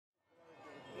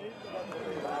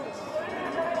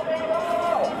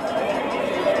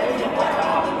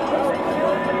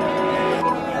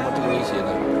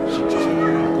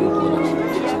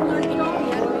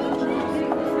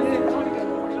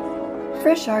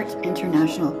Fresh Arts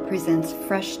International presents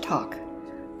Fresh Talk,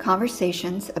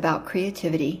 conversations about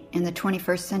creativity in the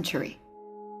 21st century.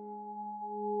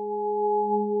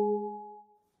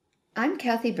 I'm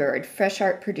Kathy Bird, Fresh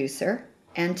Art producer,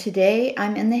 and today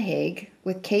I'm in The Hague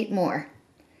with Kate Moore.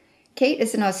 Kate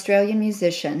is an Australian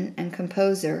musician and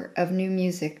composer of new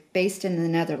music based in the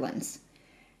Netherlands.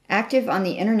 Active on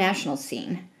the international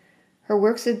scene, her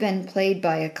works have been played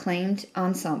by acclaimed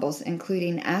ensembles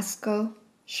including Asko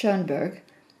Schoenberg,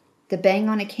 the Bang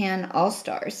on a Can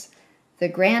All-Stars, the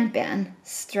Grand Band,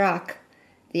 Strak,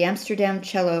 the Amsterdam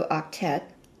Cello Octet,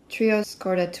 Trio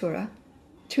Scordatura,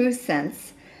 True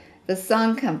Sense, the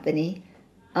Song Company,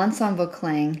 Ensemble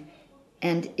Klang,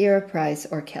 and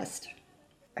Irreprise Orchestra.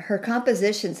 Her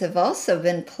compositions have also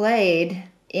been played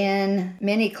in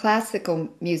many classical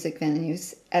music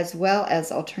venues as well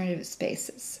as alternative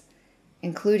spaces,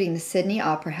 including the Sydney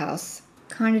Opera House,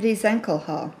 Carnegie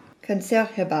Zenkelhal,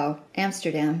 Concertgebouw,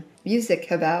 Amsterdam,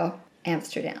 Muziekgebouw,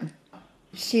 Amsterdam.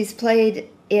 She's played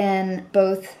in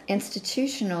both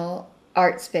institutional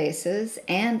art spaces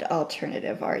and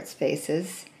alternative art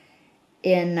spaces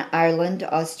in Ireland,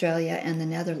 Australia, and the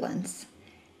Netherlands.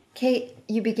 Kate,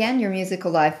 you began your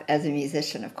musical life as a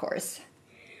musician, of course.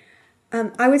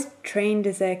 I was trained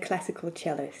as a classical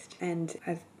cellist, and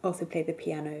I've also played the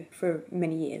piano for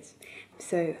many years.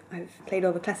 So I've played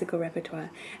all the classical repertoire,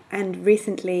 and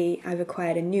recently I've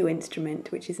acquired a new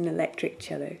instrument, which is an electric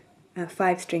cello, a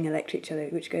 5-string electric cello,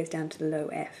 which goes down to the low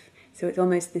F. So it's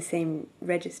almost the same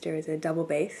register as a double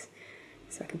bass,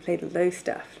 so I can play the low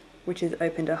stuff, which has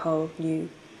opened a whole new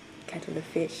kettle of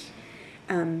fish.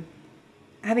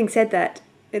 Having said that,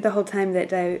 the whole time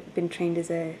that I've been trained as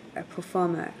a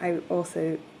performer, I've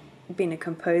also been a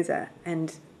composer,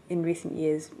 and in recent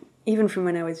years, even from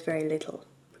when I was very little,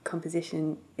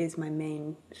 composition is my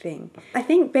main thing. I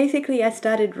think basically I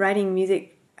started writing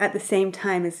music at the same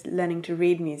time as learning to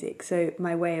read music, so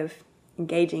my way of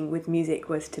engaging with music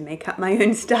was to make up my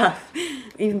own stuff.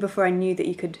 Even before I knew that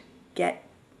you could get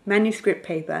manuscript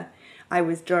paper, I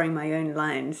was drawing my own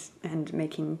lines and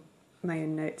making my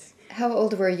own notes. How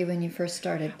old were you when you first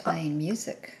started playing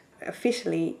music?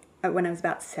 Officially, when I was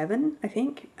about 7, I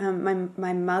think.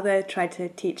 My mother tried to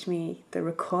teach me the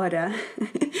recorder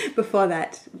before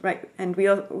that, right? And we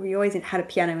always had a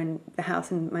piano in the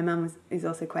house, and my mum is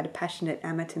also quite a passionate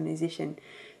amateur musician,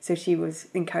 so she was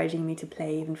encouraging me to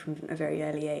play even from a very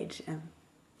early age. And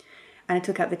I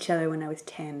took up the cello when I was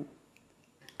 10.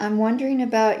 I'm wondering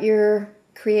about your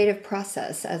creative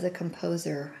process as a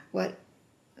composer. What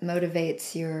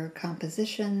motivates your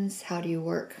compositions? How do you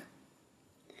work?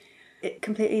 It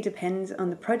completely depends on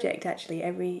the project, actually.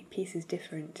 Every piece is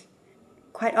different.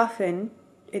 Quite often,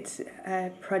 it's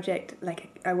a project,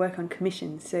 like I work on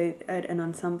commissions, so an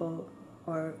ensemble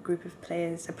or a group of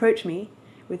players approach me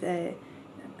with a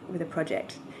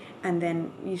project, and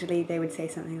then usually they would say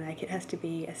something like, it has to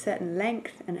be a certain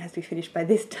length and it has to be finished by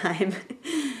this time.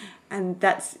 And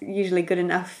that's usually good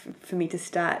enough for me to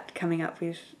start coming up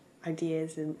with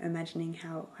ideas and imagining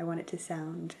how I want it to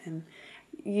sound. And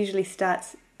usually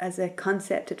starts as a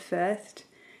concept at first,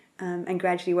 and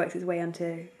gradually works its way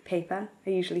onto paper.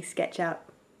 I usually sketch out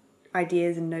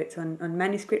ideas and notes on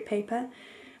manuscript paper,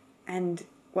 and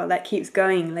while that keeps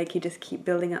going, like you just keep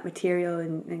building up material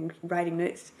and writing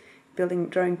notes,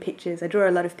 drawing pictures. I draw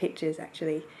a lot of pictures,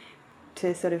 actually,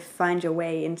 to sort of find your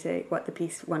way into what the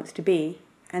piece wants to be.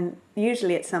 And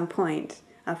usually at some point,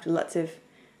 after lots of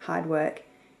hard work,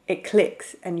 it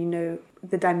clicks, and you know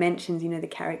the dimensions, you know the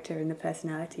character and the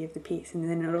personality of the piece, and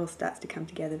then it all starts to come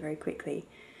together very quickly.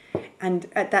 And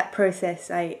at that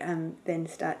process, I then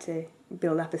start to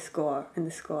build up a score, and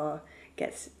the score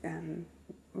gets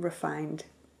refined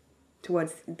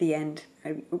towards the end.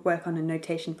 I work on a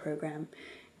notation program,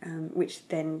 which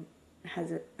then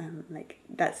has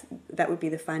that would be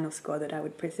the final score that I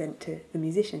would present to the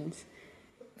musicians.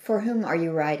 For whom are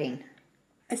you writing?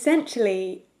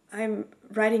 Essentially, I'm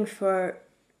writing for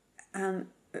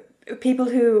people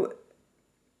who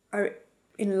are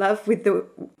in love with the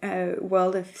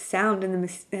world of sound and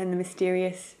the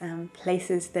mysterious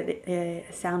places that a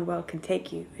sound world can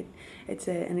take you. It's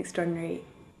an extraordinary,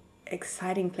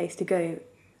 exciting place to go.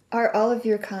 Are all of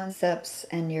your concepts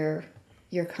and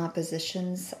your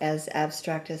compositions as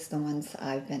abstract as the ones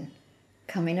I've been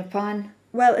coming upon?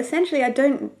 Well, essentially, I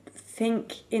don't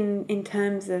think in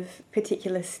terms of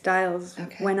particular styles.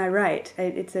 Okay. When I write.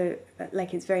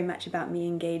 It's very much about me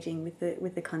engaging with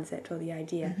the concept or the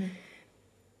idea. Mm-hmm.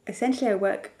 Essentially, I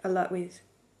work a lot with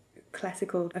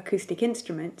classical acoustic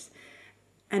instruments,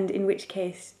 and in which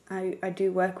case I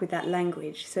do work with that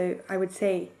language. So I would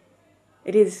say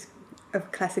it is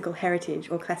of classical heritage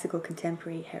or classical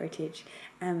contemporary heritage,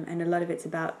 and a lot of it's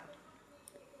about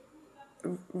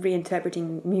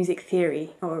reinterpreting music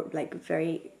theory or like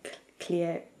very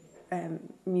clear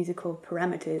musical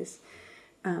parameters,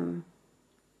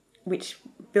 which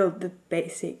build the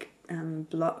basic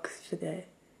blocks for the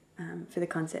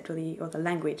concept or the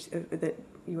language that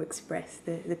you express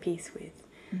the piece with.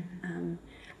 Mm-hmm.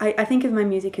 I think of my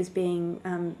music as being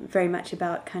very much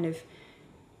about kind of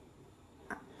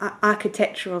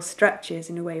architectural structures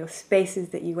in a way, or spaces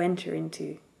that you enter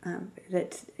into,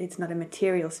 that it's not a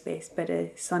material space but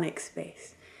a sonic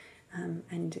space,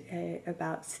 and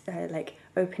about like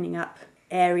opening up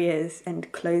areas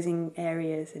and closing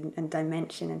areas and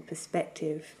dimension and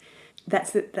perspective.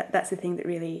 That's the thing that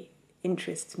really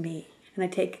interests me, and I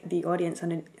take the audience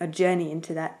on a journey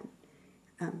into that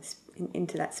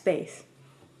space.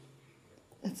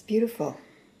 That's beautiful.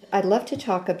 I'd love to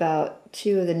talk about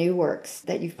two of the new works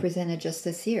that you've presented just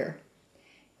this year,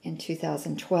 in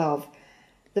 2012.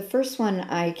 The first one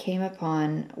I came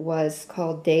upon was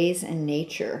called Days in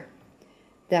Nature,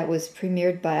 that was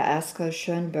premiered by Asko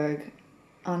Schoenberg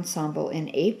Ensemble in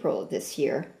April of this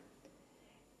year.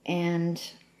 And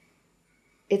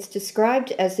it's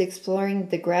described as exploring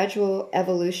the gradual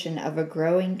evolution of a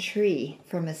growing tree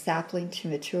from a sapling to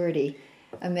maturity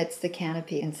amidst the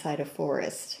canopy inside a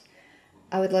forest.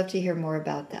 I would love to hear more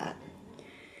about that.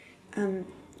 The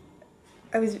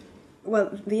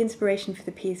inspiration for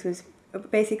the piece was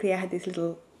basically I had this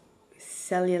little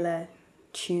cellular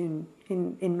tune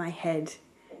in my head,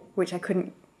 which I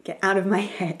couldn't get out of my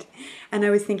head, and I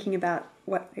was thinking about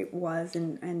what it was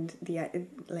and the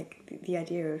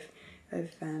idea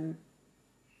of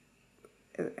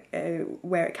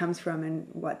where it comes from and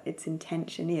what its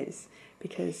intention is,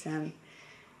 because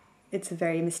it's a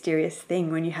very mysterious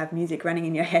thing when you have music running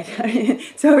in your head.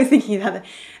 So I was thinking about that,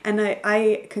 and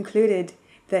I concluded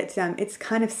that it's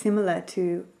kind of similar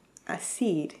to a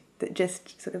seed that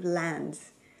just sort of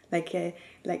lands, like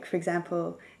for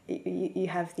example, you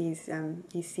have these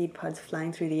seed pods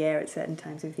flying through the air at certain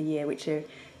times of the year,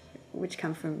 which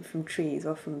come from trees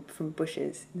or from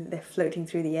bushes. They're floating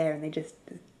through the air and they just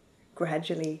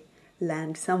gradually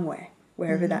land somewhere,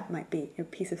 wherever that might be, a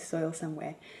piece of soil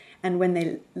somewhere. And when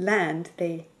they land,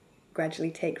 they gradually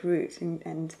take root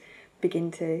and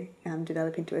begin to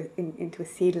develop into a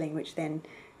seedling, which then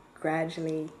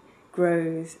gradually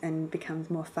grows and becomes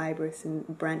more fibrous and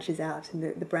branches out, and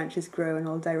the branches grow in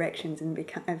all directions and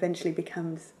eventually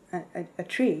becomes a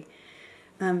tree.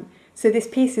 So this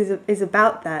piece is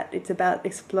about that. It's about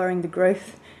exploring the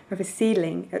growth of a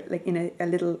seedling, like in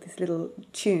this little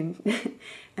tune,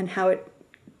 and how it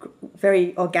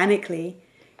very organically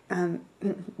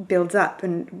builds up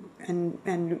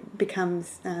and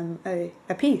becomes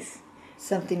a piece.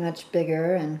 Something much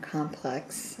bigger and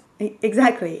complex.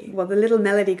 Exactly. Well, the little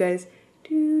melody goes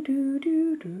do do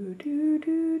do do do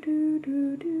do do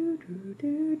do do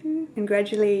do do, and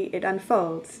gradually it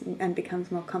unfolds and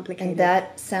becomes more complicated. And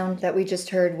that sound that we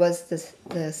just heard was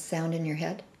the sound in your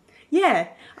head? Yeah.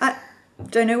 I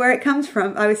don't know where it comes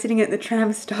from. I was sitting at the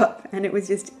tram stop and it was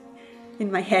just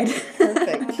in my head.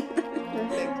 Perfect.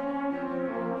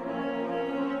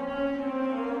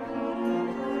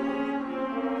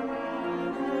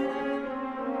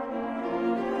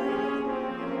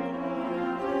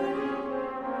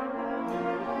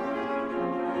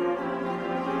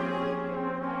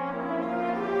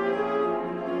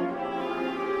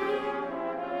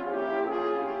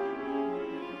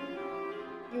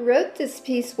 You wrote this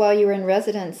piece while you were in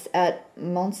residence at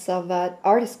Montsalvat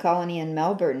Artist Colony in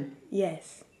Melbourne.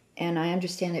 Yes. And I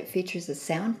understand it features a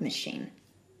sound machine.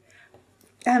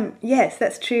 Yes,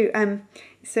 that's true.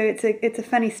 So it's a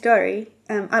funny story.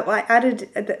 I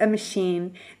added a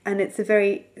machine, and it's a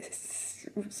very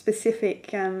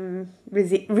specific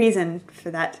reason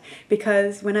for that,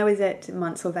 because when I was at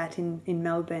Montsalvat in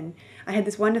Melbourne, I had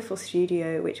this wonderful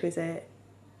studio which was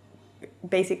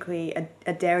basically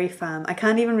a dairy farm. I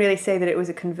can't even really say that it was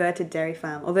a converted dairy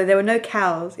farm, although there were no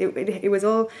cows. It was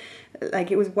all like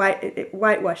it was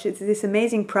whitewashed. It's this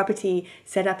amazing property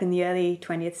set up in the early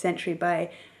 20th century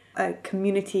by a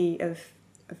community of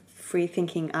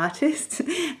free-thinking artists.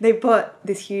 They bought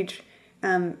this huge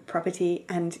property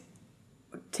and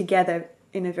together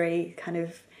in a very kind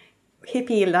of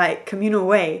hippie-like communal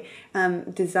way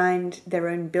designed their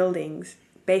own buildings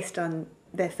based on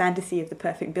their fantasy of the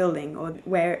perfect building or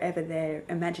wherever their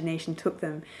imagination took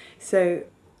them. So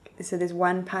there's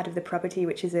one part of the property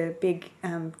which is a big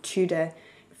Tudor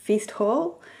feast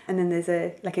hall, and then there's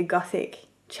a Gothic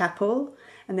chapel,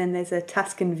 and then there's a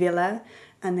Tuscan villa,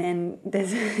 and then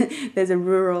there's there's a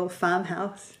rural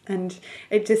farmhouse, and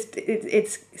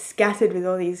it's scattered with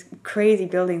all these crazy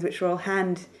buildings which were all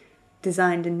hand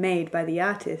designed and made by the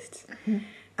artists.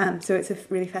 So it's a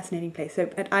really fascinating place. So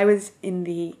I was in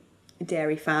the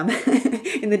dairy farm,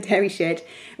 in the dairy shed,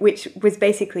 which was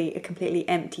basically a completely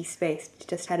empty space. It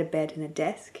just had a bed and a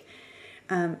desk,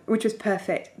 which was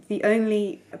perfect. The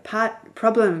only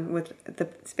problem with the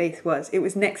space was it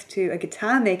was next to a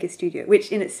guitar maker studio,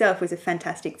 which in itself was a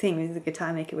fantastic thing, because the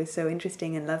guitar maker was so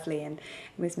interesting and lovely and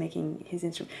was making his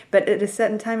instrument. But at a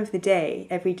certain time of the day,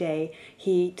 every day,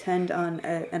 he turned on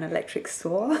an electric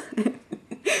saw,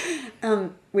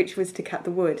 which was to cut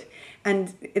the wood.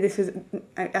 And this was,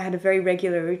 I had a very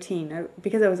regular routine.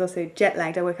 Because I was also jet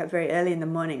lagged, I woke up very early in the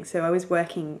morning. So I was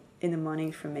working in the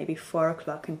morning from maybe 4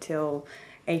 o'clock until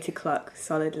 8 o'clock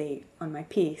solidly on my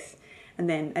piece. And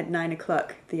then at 9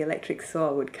 o'clock, the electric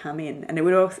saw would come in. And it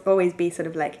would always be sort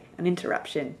of like an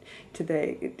interruption to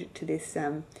this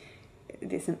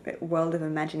world of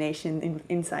imagination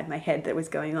inside my head that was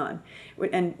going on.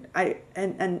 And I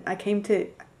came to...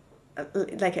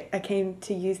 I came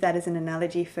to use that as an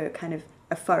analogy for kind of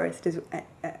a forest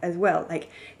as well. Like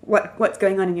what's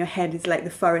going on in your head is like the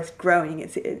forest growing.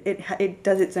 It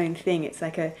does its own thing. It's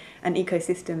like an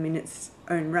ecosystem in its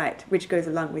own right, which goes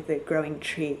along with the growing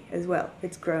tree as well.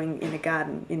 It's growing in a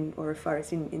garden or a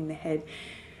forest in the head.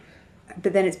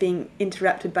 But then it's being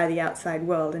interrupted by the outside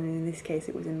world, and in this case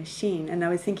it was a machine. And I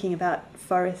was thinking about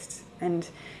forests and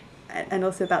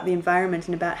also about the environment,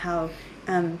 and about how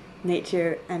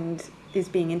nature is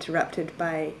being interrupted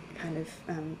by kind of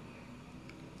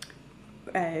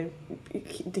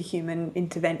the human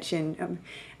intervention,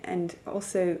 and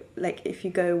also like if you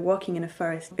go walking in a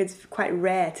forest, it's quite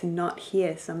rare to not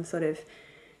hear some sort of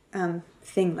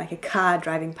thing, like a car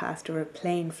driving past or a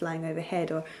plane flying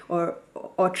overhead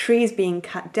or trees being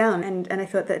cut down, and I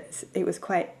thought that it was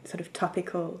quite sort of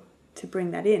topical to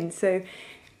bring that in. So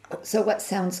what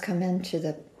sounds come into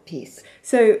the piece?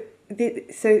 So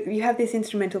you have this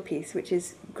instrumental piece, which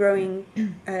is growing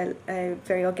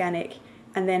very organic,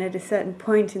 and then at a certain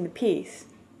point in the piece,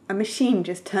 a machine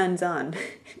just turns on.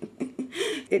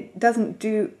 It doesn't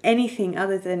do anything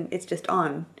other than it's just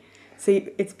on. So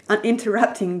it's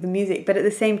interrupting the music, but at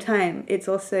the same time, it's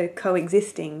also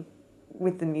coexisting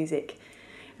with the music,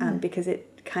 because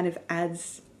it kind of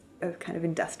adds a kind of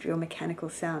industrial mechanical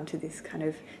sound to this kind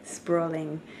of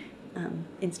sprawling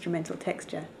instrumental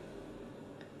texture.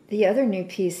 The other new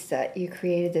piece that you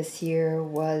created this year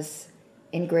was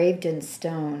engraved in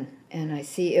stone, and I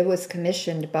see it was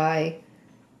commissioned by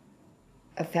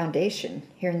a foundation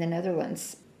here in the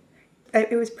Netherlands.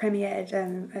 It was premiered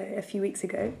a few weeks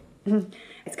ago.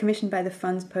 It's commissioned by the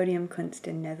Fonds Podium Kunst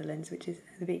in Netherlands, which is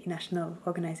the big national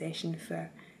organisation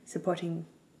for supporting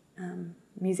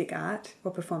music art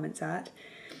or performance art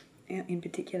in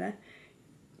particular.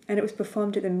 And it was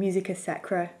performed at the Musica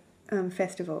Sacra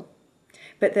festival.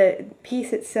 But the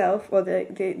piece itself, or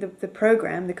the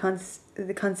program, the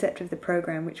concept of the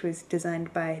program, which was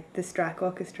designed by the Strak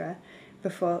Orchestra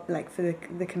before, like for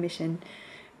the commission,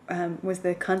 was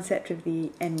the concept of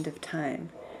the end of time,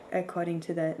 according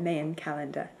to the Mayan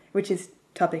calendar, which is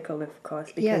topical, of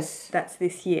course, because that's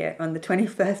this year on the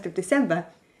 21st of December.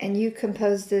 And you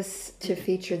composed this to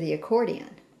feature the accordion.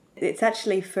 It's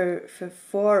actually for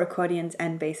 4 accordions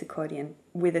and bass accordion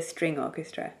with a string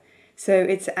orchestra. So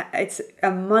it's a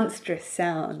monstrous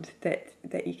sound that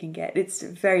you can get. It's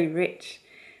very rich.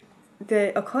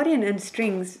 The accordion and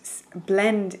strings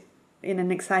blend in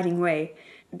an exciting way.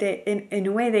 In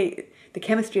a way, the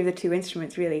chemistry of the two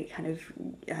instruments really kind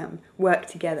of work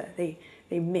together. They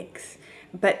mix.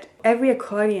 But every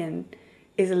accordion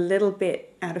is a little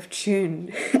bit out of tune,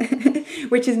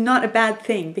 which is not a bad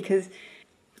thing, because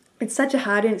it's such a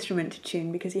hard instrument to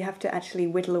tune, because you have to actually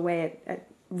whittle away at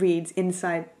reeds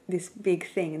inside this big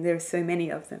thing, and there are so many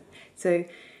of them. So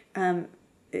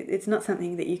it's not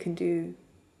something that you can do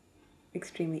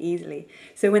extremely easily.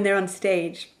 So when they're on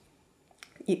stage,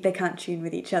 they can't tune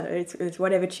with each other. It's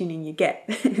whatever tuning you get.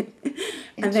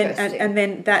 and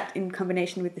then that in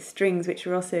combination with the strings, which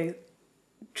are also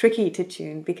tricky to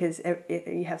tune because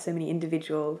you have so many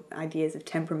individual ideas of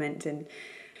temperament, and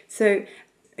so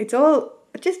it's all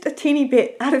just a teeny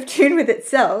bit out of tune with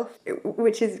itself,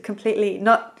 which is completely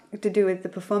not to do with the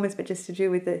performance, but just to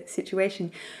do with the situation,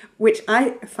 which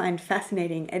I find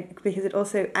fascinating, because it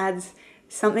also adds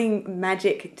something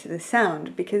magic to the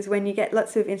sound, because when you get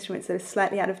lots of instruments that are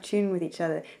slightly out of tune with each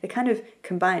other, they kind of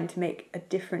combine to make a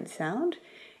different sound.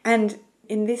 And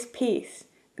in this piece,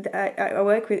 I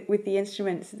work with the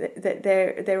instruments that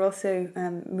they're also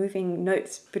moving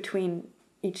notes between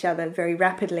each other very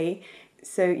rapidly,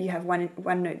 So you have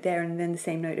one note there, and then the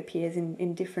same note appears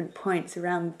in different points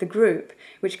around the group,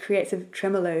 which creates a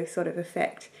tremolo sort of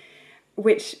effect,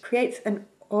 which creates an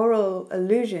aural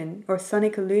illusion or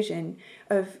sonic illusion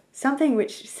of something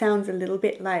which sounds a little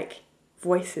bit like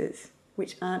voices,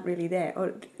 which aren't really there,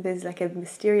 or there's like a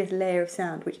mysterious layer of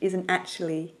sound which isn't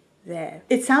actually there.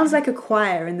 It sounds like a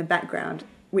choir in the background,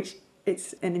 which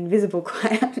it's an invisible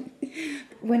choir.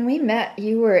 When we met,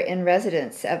 you were in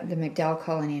residence at the MacDowell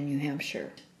Colony in New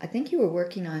Hampshire. I think you were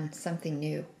working on something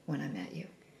new when I met you.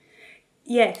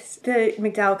 Yes, the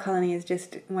MacDowell Colony is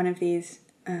just one of these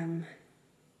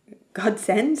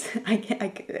godsends. I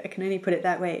can only put it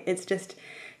that way. It's just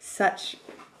such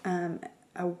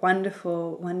a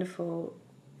wonderful, wonderful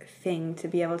thing to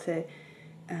be able to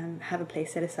have a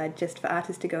place set aside just for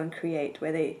artists to go and create,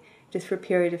 where they, just for a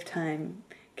period of time,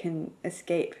 can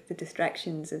escape the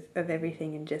distractions of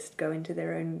everything and just go into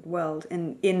their own world.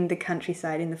 And in the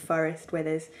countryside, in the forest, where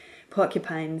there's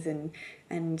porcupines and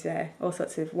all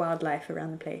sorts of wildlife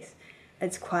around the place,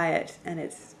 it's quiet and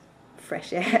it's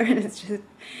fresh air, and it's just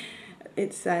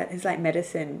it's like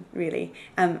medicine, really,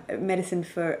 medicine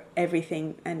for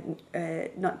everything, and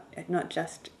not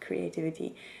just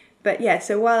creativity. But yeah,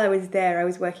 so while I was there, I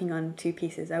was working on two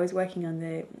pieces. I was working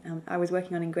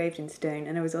on Engraved in Stone,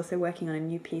 and I was also working on a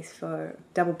new piece for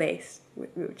double bass,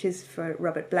 which is for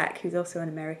Robert Black, who's also an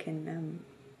American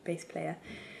bass player.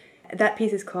 That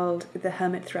piece is called The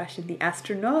Hermit Thrush and the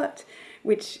Astronaut,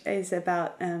 which is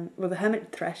about, the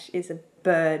hermit thrush is a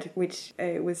bird which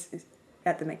was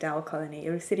at the MacDowell Colony. It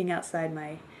was sitting outside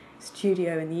my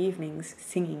studio in the evenings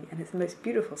singing, and it's the most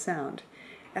beautiful sound.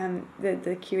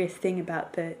 The curious thing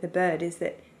about the bird is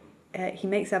that he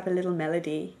makes up a little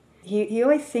melody. He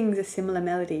always sings a similar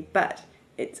melody, but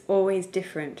it's always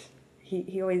different.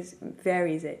 He always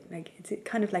varies it. Like it's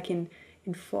kind of like in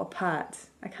 4 parts.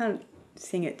 I can't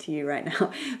sing it to you right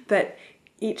now, but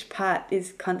each part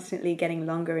is constantly getting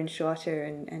longer and shorter,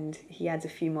 and he adds a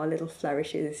few more little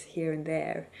flourishes here and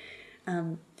there,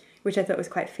 which I thought was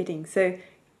quite fitting. So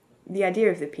the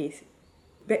idea of the piece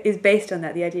is based on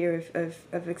that, the idea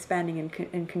of expanding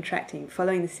and contracting,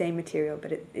 following the same material,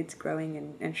 but it's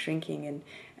growing and shrinking,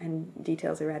 and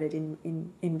details are added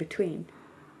in between.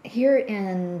 Here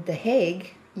in The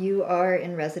Hague, you are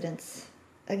in residence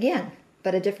again,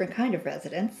 but a different kind of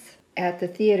residence, at the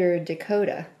Theater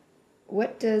Dakota.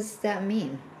 What does that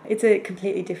mean? It's a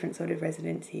completely different sort of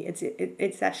residency.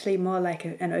 It's actually more like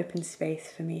an open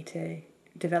space for me to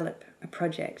develop a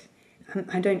project.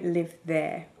 I don't live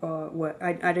there or work.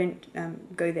 I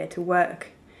don't go there to work,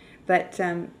 but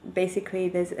basically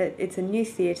it's a new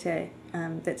theatre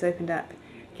that's opened up.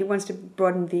 He wants to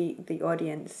broaden the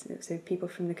audience, so people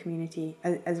from the community,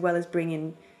 as well as bring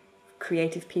in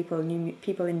creative people, new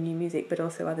people in new music, but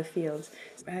also other fields.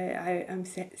 I'm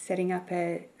setting up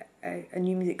a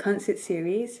new music concert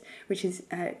series, which is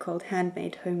called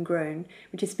Handmade Homegrown,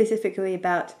 which is specifically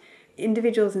about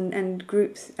individuals and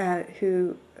groups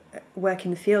who work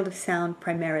in the field of sound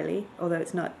primarily, although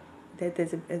it's not.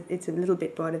 It's a little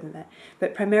bit broader than that,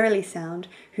 but primarily sound,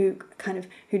 who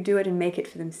do it and make it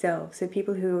for themselves. So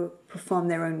people who perform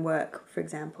their own work, for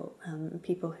example,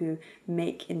 people who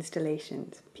make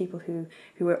installations, people who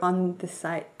are on the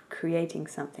site creating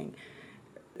something.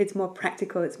 It's more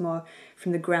practical. It's more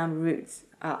from the ground roots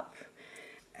up,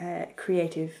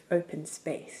 creative open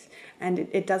space, and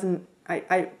it doesn't.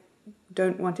 I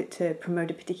don't want it to promote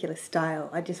a particular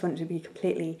style. I just want it to be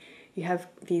completely. You have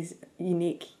these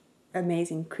unique,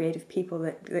 amazing creative people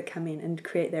that come in and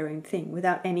create their own thing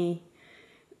without any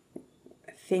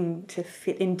thing to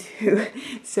fit into,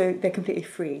 so they're completely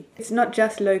free. It's not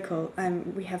just local.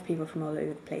 We have people from all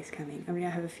over the place coming. I mean, I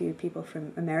have a few people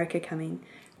from America coming,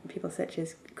 people such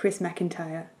as Chris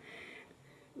McIntyre.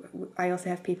 I also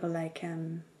have people like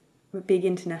big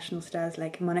international stars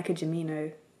like Monica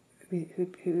Gemino,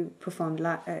 who performed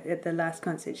at the last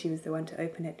concert. She was the one to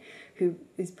open it, who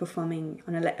is performing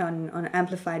on an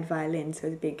amplified violin, so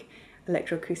the big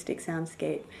electroacoustic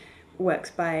soundscape.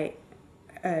 Works by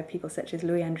people such as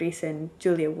Louis Andriessen,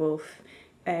 Julia Wolf,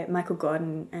 Michael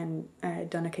Gordon, and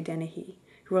Donica Dennehy,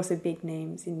 who are also big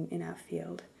names in our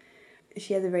field.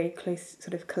 She has a very close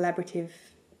sort of collaborative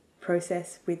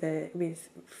process with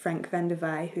Frank van der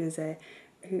Wij, who's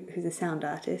a sound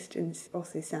artist and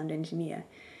also sound engineer.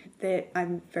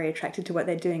 I'm very attracted to what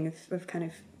they're doing of kind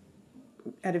of,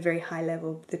 at a very high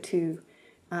level, the two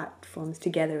art forms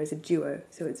together as a duo.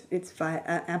 So it's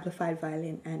amplified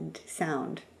violin and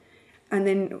sound. And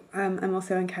then I'm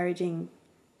also encouraging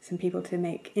some people to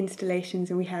make installations,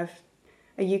 and we have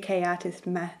a UK artist,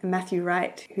 Matthew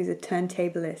Wright, who's a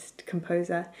turntablist,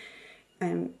 composer,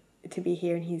 and to be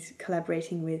here, and he's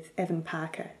collaborating with Evan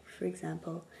Parker, for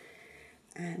example.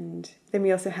 And then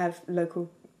we also have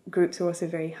local groups who are also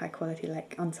very high quality,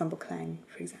 like Ensemble Klang,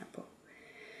 for example.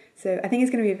 So I think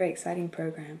it's going to be a very exciting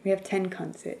program. We have 10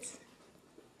 concerts.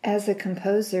 As a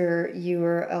composer, you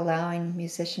are allowing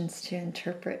musicians to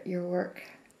interpret your work,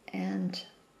 and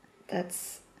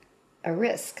that's a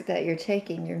risk that you're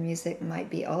taking. Your music might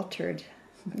be altered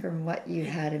from what you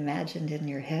had imagined in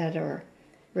your head or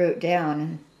wrote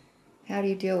down. How do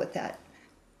you deal with that?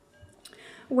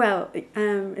 Well,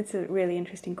 it's a really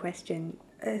interesting question.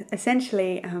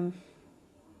 Essentially,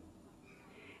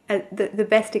 the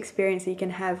best experience that you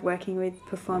can have working with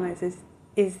performers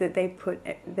is that they put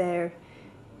their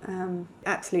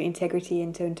absolute integrity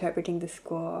into interpreting the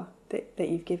score that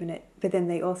you've given it, but then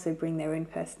they also bring their own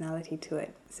personality to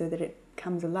it so that it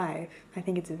comes alive. I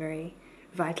think it's a very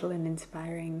vital and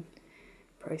inspiring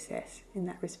process in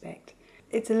that respect.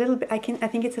 It's a little bit. I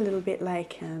think it's a little bit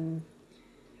like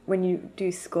when you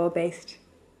do score-based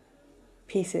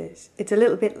pieces. It's a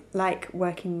little bit like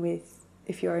working with,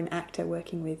 if you're an actor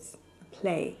working with a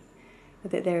play,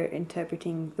 that they're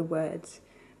interpreting the words.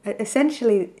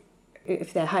 Essentially,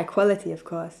 if they're high quality, of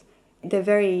course, they're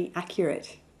very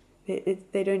accurate.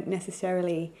 They don't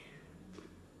necessarily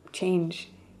change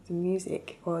the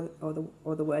music or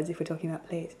the words if we're talking about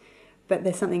plays, but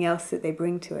there's something else that they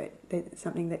bring to it. There's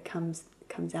something that comes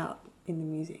out in the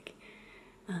music,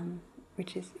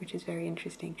 which is very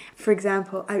interesting. For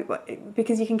example,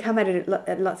 because you can come at it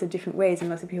at lots of different ways, and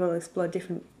lots of people explore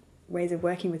different ways of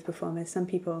working with performers. Some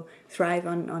people thrive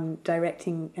on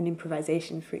directing an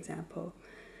improvisation, for example.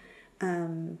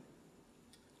 And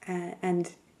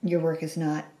your work is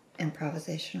not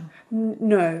improvisational?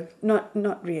 No,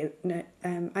 not really. No,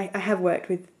 I have worked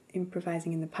with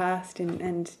improvising in the past,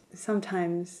 and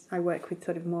sometimes I work with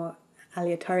sort of more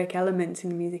aleatoric elements in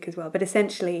the music as well. But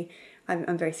essentially,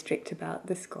 I'm very strict about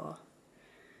the score.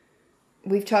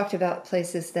 We've talked about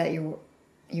places that your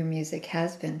music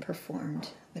has been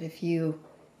performed, but if you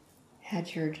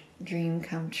had your dream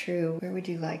come true, where would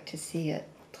you like to see it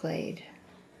played?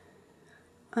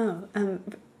 Oh,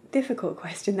 difficult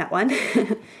question, that one.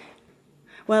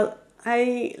 Well,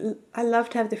 I love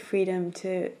to have the freedom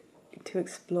to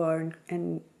explore,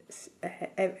 and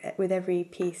with every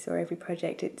piece or every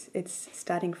project, it's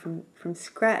starting from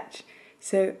scratch.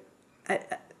 So,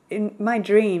 in my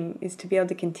dream is to be able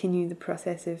to continue the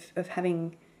process of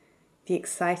having the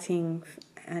exciting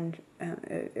and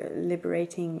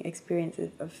liberating experience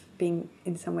of being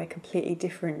in somewhere completely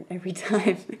different every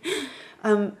time.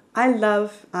 I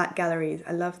love art galleries.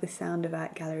 I love the sound of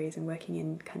art galleries and working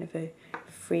in kind of a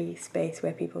free space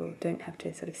where people don't have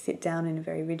to sort of sit down in a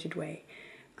very rigid way.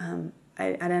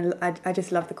 I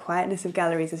just love the quietness of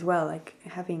galleries as well, like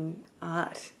having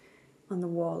art on the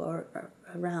wall or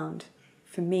around,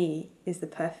 for me, is the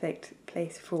perfect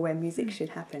place for where music should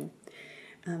happen.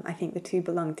 I think the two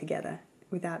belong together,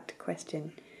 without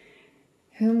question.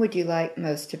 Whom would you like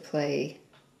most to play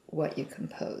what you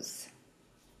compose?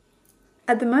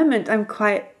 At the moment, I'm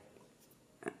quite...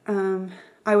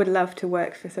 I would love to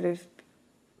work for sort of...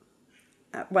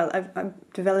 I'm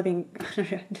developing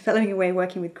a way of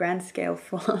working with grand scale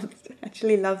forms. I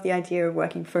actually love the idea of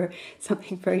working for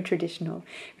something very traditional,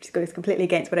 which goes completely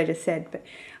against what I just said. But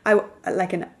I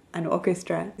like an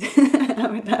orchestra.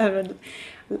 I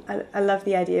love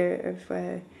the idea of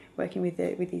working with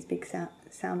these big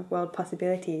sound world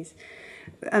possibilities.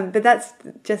 But that's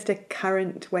just a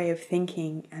current way of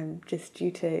thinking, just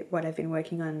due to what I've been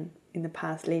working on in the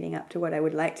past, leading up to what I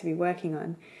would like to be working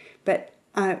on. But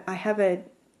I have a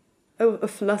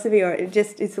philosophy, or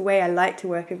it's the way I like to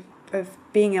work, of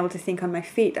being able to think on my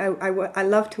feet. I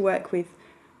love to work with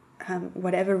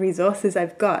whatever resources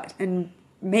I've got and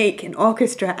make an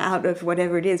orchestra out of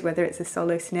whatever it is, whether it's a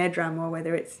solo snare drum or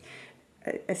whether it's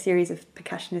a series of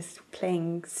percussionists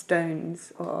playing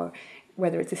stones, or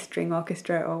whether it's a string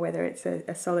orchestra or whether it's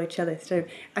a solo cellist. So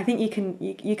I think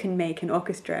you can make an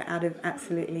orchestra out of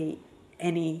absolutely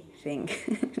anything.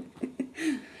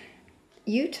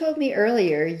 You told me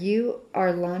earlier you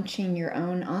are launching your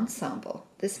own ensemble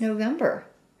this November.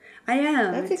 I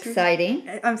am. That's exciting.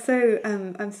 I'm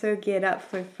so geared up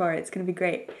for it. It's going to be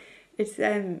great. It's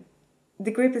the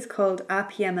group is called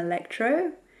RPM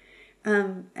Electro,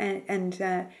 and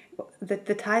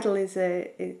the title is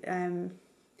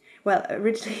well,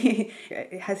 originally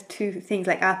it has two things.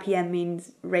 Like RPM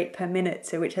means rate per minute,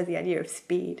 so which has the idea of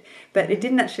speed. But it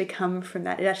didn't actually come from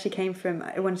that. It actually came from,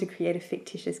 I wanted to create a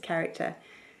fictitious character.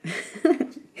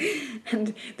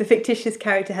 And the fictitious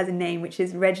character has a name, which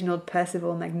is Reginald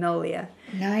Percival Magnolia.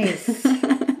 Nice.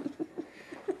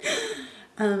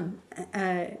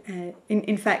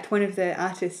 In fact, one of the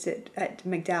artists at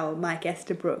MacDowell, Mike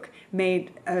Estabrook,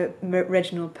 made a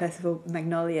Reginald Percival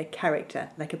Magnolia character,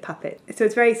 like a puppet. So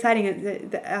it's very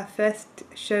exciting. Our first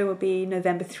show will be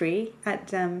November 3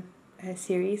 at a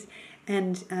series,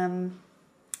 and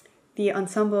the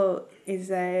ensemble is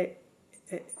a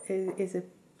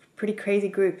pretty crazy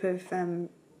group of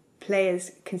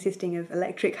players consisting of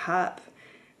electric harp,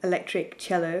 electric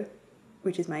cello,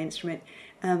 which is my instrument,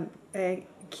 a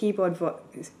keyboard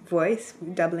voice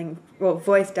doubling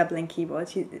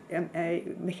keyboards.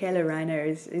 Michaela Reiner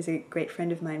is a great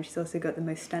friend of mine. She's also got the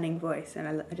most stunning voice,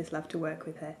 and I just love to work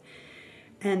with her.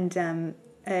 And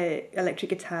electric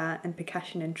guitar and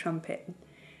percussion and trumpet.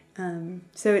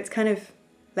 So it's kind of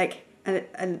like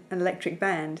an electric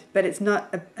band, but it's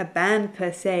not a band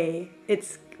per se.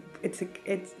 It's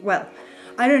well,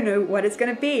 I don't know what it's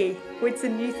going to be. It's a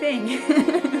new thing.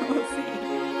 We'll see.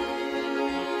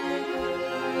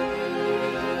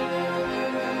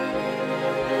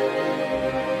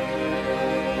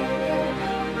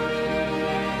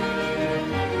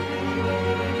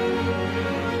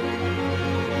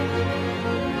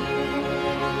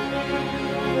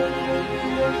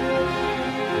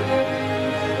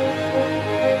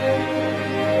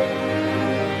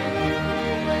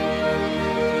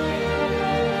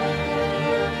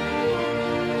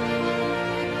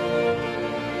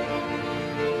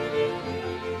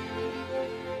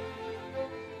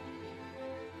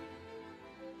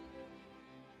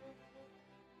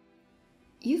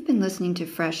 You've been listening to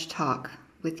Fresh Talk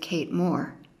with Kate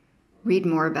Moore. Read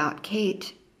more about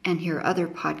Kate and hear other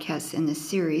podcasts in this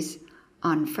series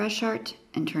on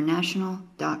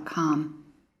freshartinternational.com.